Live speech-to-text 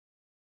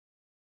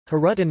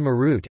Harut and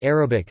Marut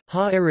Arabic,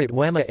 Ha'arit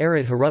Wama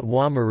Arit Harut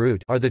wa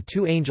Marut are the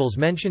two angels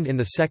mentioned in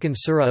the second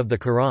surah of the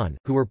Quran,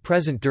 who were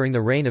present during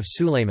the reign of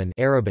Sulayman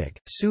Arabic,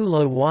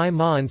 Su-lo y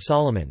ma and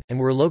Solomon, and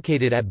were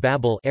located at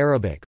Babel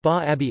Arabic,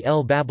 Ba-abi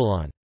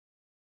el-Babylon.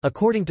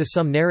 According to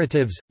some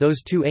narratives,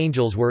 those two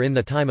angels were in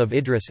the time of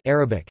Idris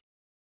Arabic.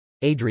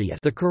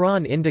 The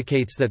Quran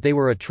indicates that they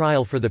were a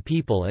trial for the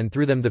people and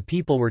through them the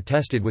people were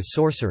tested with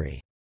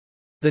sorcery.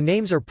 The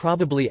names are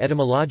probably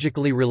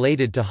etymologically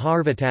related to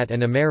Harvatat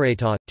and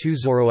Amareta, two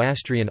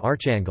Zoroastrian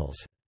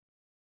archangels.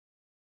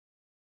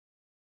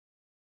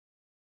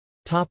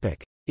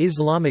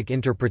 Islamic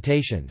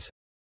interpretations.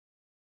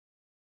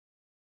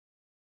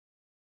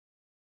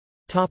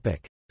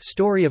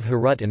 Story of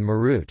Harut and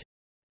Marut.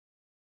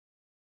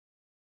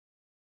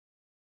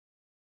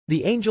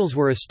 The angels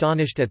were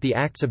astonished at the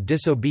acts of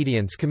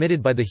disobedience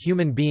committed by the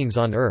human beings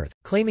on earth,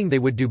 claiming they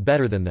would do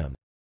better than them.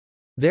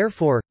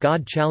 Therefore,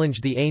 God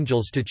challenged the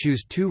angels to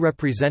choose two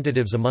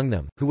representatives among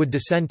them, who would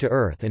descend to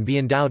earth and be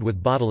endowed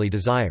with bodily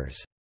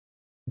desires.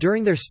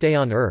 During their stay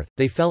on earth,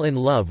 they fell in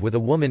love with a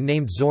woman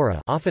named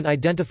Zora, often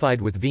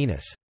identified with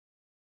Venus.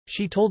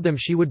 She told them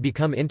she would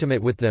become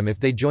intimate with them if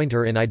they joined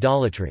her in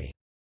idolatry.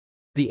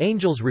 The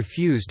angels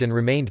refused and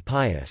remained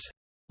pious.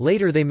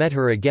 Later they met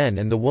her again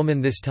and the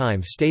woman this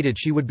time stated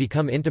she would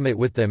become intimate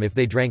with them if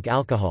they drank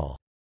alcohol.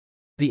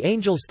 The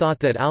angels thought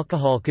that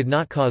alcohol could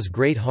not cause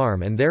great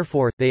harm and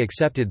therefore, they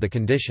accepted the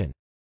condition.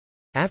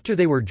 After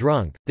they were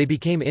drunk, they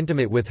became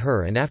intimate with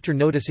her and after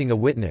noticing a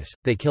witness,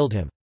 they killed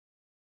him.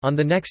 On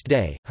the next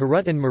day,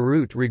 Harut and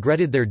Marut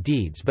regretted their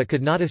deeds but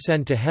could not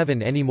ascend to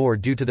heaven anymore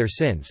due to their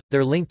sins.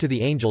 Their link to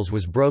the angels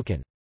was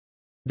broken.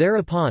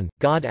 Thereupon,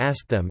 God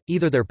asked them,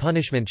 either their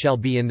punishment shall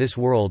be in this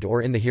world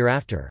or in the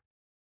hereafter.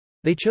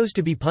 They chose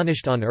to be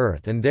punished on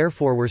earth and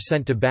therefore were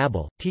sent to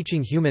Babel,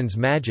 teaching humans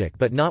magic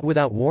but not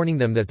without warning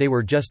them that they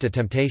were just a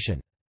temptation.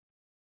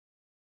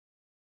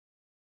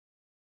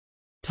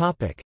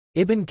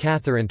 Ibn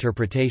Kathir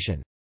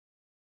interpretation.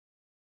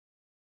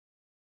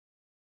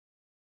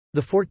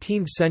 The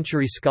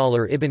 14th-century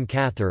scholar Ibn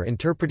Kathir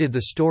interpreted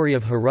the story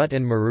of Harut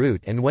and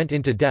Marut and went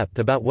into depth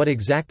about what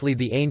exactly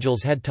the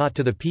angels had taught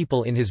to the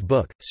people in his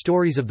book,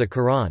 Stories of the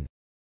Quran.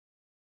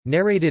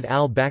 Narrated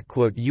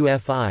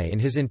al-Ufi in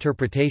his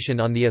interpretation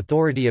on the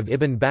authority of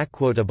Ibn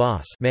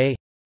Abbas, may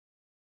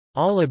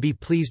Allah be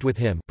pleased with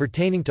him,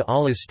 pertaining to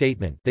Allah's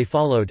statement, they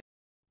followed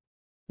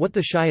what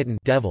the shaitan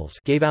devils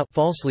gave out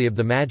falsely of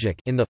the magic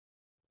in the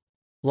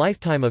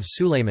lifetime of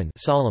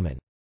Solomon.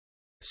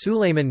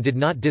 Sulayman did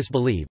not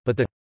disbelieve, but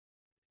the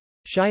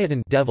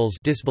shaitan devils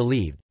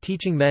disbelieved,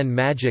 teaching men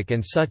magic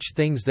and such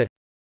things that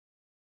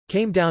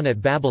came down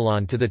at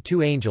Babylon to the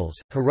two angels,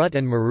 Harut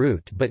and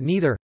Marut, but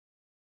neither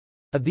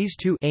of these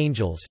two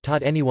angels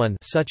taught anyone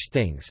such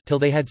things till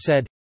they had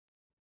said,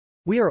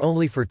 "We are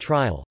only for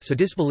trial, so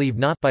disbelieve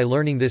not by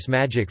learning this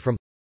magic from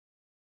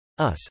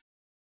us."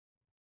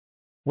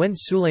 When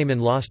Sulayman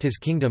lost his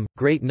kingdom,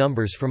 great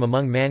numbers from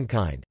among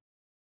mankind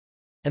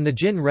and the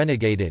jinn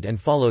renegaded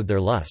and followed their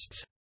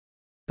lusts.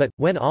 But,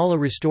 when Allah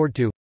restored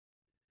to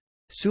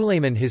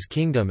Sulayman his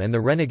kingdom and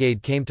the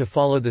renegade came to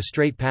follow the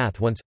straight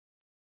path once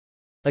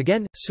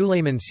again,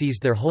 Sulayman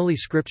seized their holy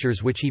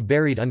scriptures which he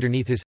buried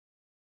underneath his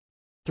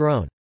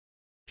throne.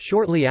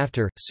 Shortly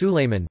after,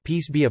 Sulayman,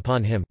 peace be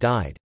upon him,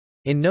 died.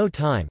 In no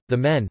time, the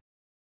men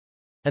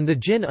and the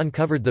jinn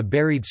uncovered the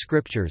buried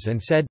scriptures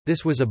and said,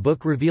 "This was a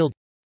book revealed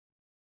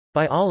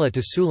by Allah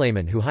to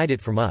Sulayman who hid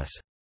it from us."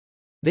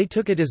 They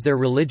took it as their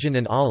religion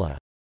and Allah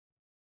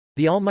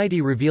the Almighty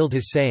revealed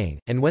his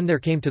saying, and when there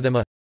came to them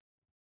a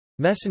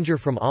messenger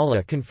from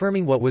Allah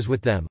confirming what was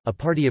with them, a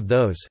party of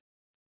those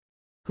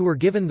who were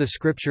given the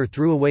scripture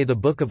threw away the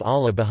book of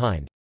Allah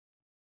behind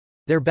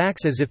their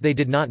backs as if they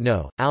did not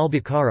know.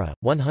 Al-Baqarah,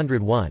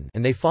 101,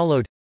 and they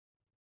followed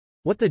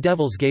what the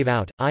devils gave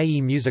out,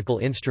 i.e. musical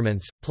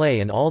instruments, play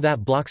and all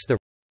that blocks the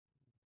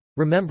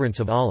remembrance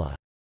of Allah.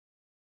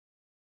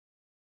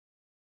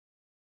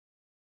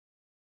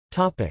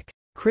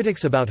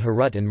 Critics about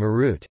Harut and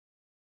Marut.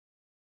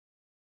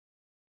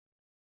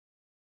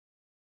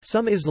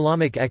 Some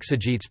Islamic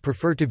exegetes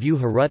prefer to view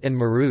Harut and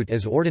Marut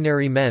as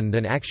ordinary men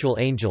than actual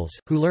angels,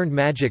 who learned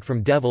magic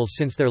from devils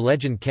since their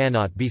legend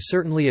cannot be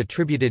certainly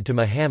attributed to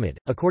Muhammad.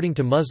 According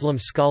to Muslim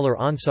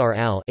scholar Ansar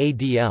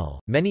al-Adl,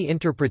 many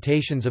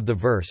interpretations of the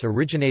verse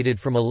originated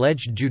from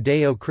alleged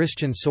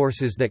Judeo-Christian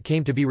sources that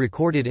came to be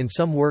recorded in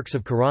some works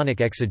of Quranic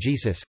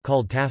exegesis,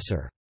 called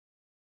tafsir.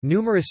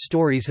 Numerous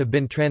stories have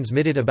been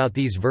transmitted about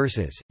these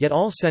verses, yet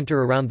all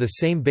center around the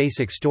same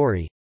basic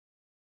story.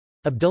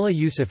 Abdullah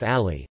Yusuf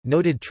Ali,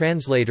 noted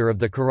translator of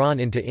the Quran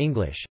into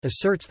English,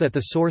 asserts that the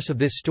source of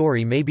this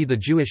story may be the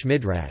Jewish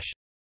Midrash.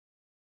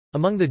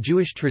 Among the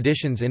Jewish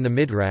traditions in the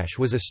Midrash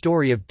was a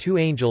story of two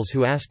angels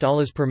who asked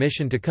Allah's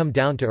permission to come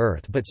down to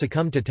earth but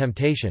succumbed to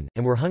temptation,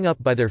 and were hung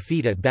up by their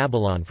feet at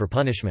Babylon for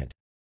punishment.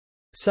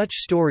 Such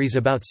stories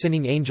about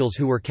sinning angels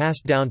who were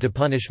cast down to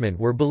punishment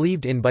were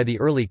believed in by the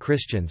early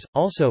Christians.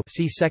 Also,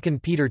 see 2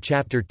 Peter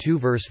chapter 2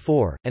 verse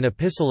 4, and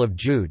Epistle of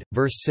Jude,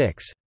 verse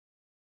 6.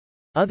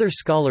 Other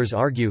scholars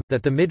argue,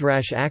 that the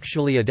Midrash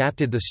actually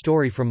adapted the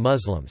story from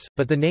Muslims,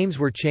 but the names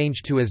were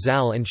changed to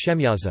Azal and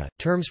Shemyaza,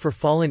 terms for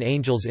fallen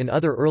angels in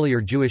other earlier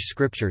Jewish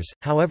scriptures,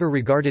 however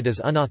regarded as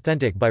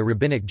unauthentic by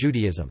Rabbinic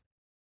Judaism.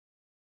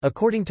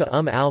 According to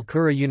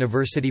al-Qura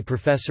University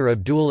professor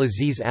Abdul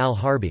Aziz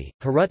al-Harbi,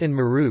 Harut and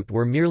Marut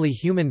were merely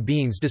human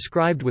beings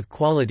described with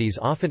qualities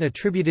often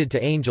attributed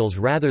to angels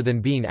rather than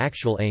being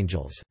actual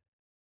angels.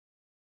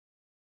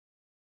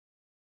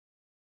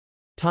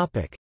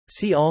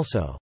 See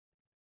also: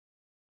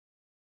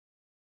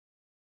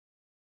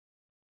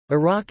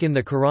 Iraq in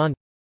the Quran,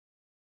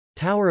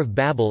 Tower of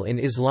Babel in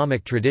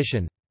Islamic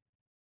tradition.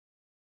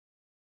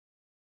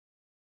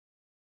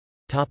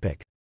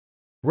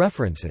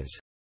 References.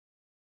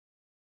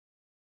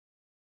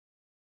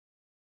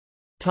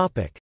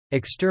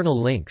 External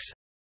links.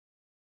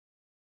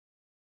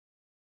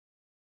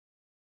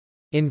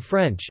 In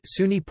French,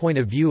 Sunni point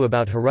of view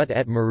about Harut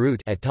et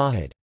Marut at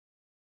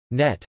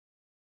Tawhid.net.